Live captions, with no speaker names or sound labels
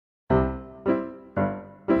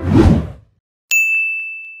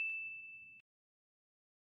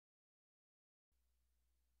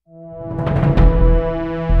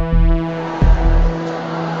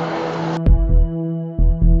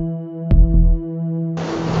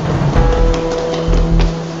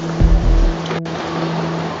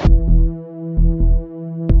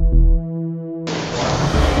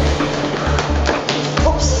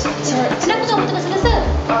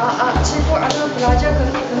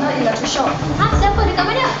kena electric shock. Siapa dekat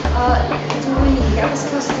mana? Itu ni, dekat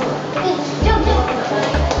atas tu. Jom.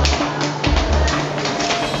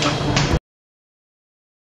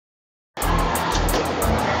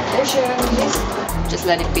 Just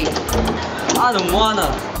let it be. I don't wanna.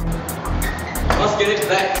 Let's get it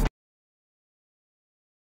back.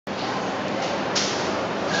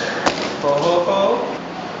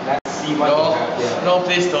 Let's see what you have here. No,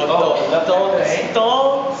 please don't. Don't.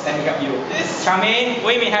 Let me help you. Come in.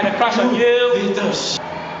 Wei Min had a crush on you.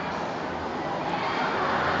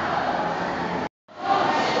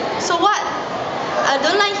 So what? I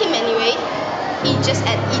don't like him anyway. He's just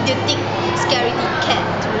an idiotic, scary cat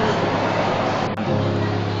to me.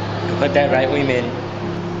 You heard that right, Wei Min?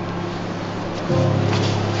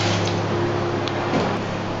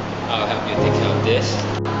 I'll help you take care of this.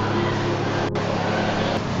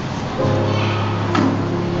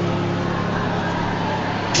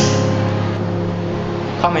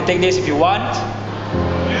 Come and take this if you want.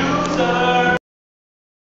 Loser!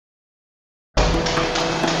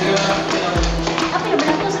 Apa yang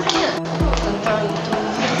berlaku sebenarnya? Tentang itu.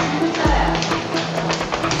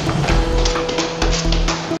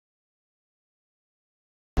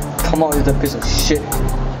 Come on, you little piece of shit.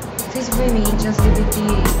 Please bring me, just leave it be.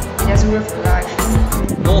 It doesn't work for life.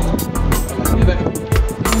 No. Give it back.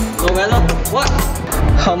 No matter what.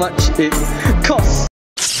 How much it costs.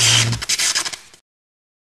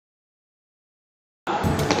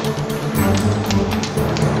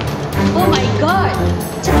 Oh my god!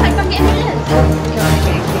 Cepat panggil ambulans!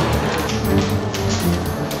 Okay.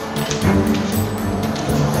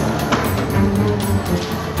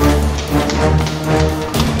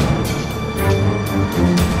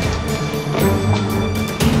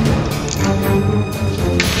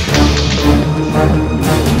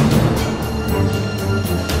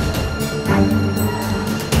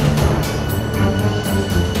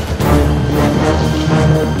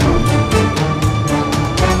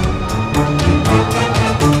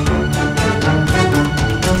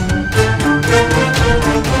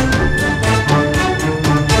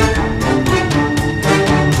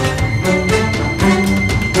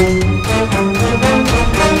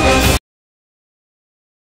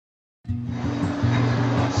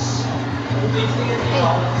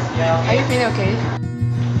 Are you feeling okay?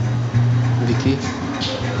 Vicky?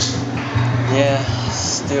 Yeah,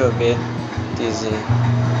 still a bit dizzy.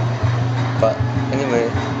 But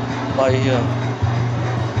anyway, why are you here?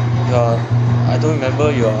 I don't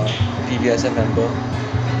remember you're a BBSF member.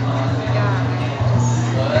 Yeah.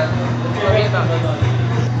 Sorry about that.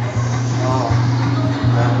 Oh,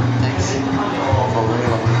 well, thanks for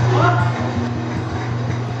worrying about me.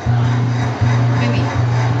 Maybe.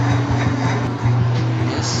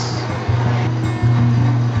 Yes.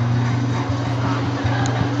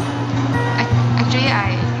 Actually,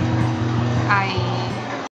 I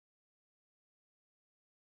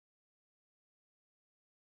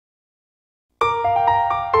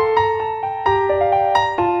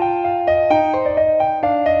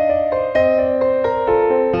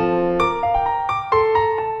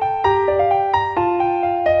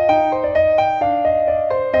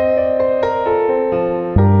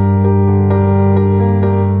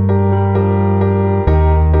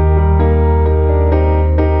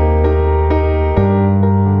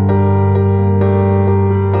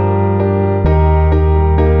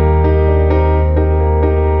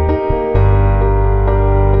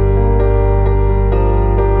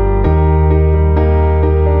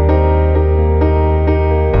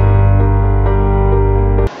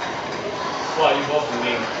What are you both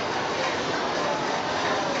doing?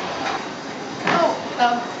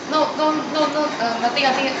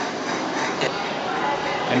 nothing.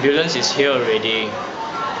 Ambulance is here already.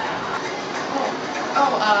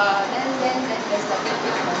 Then there's the big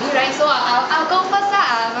for me, right? So I'll go first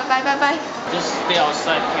lah. Bye. Just stay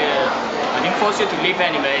outside here. I didn't force you to leave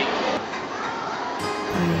anyway.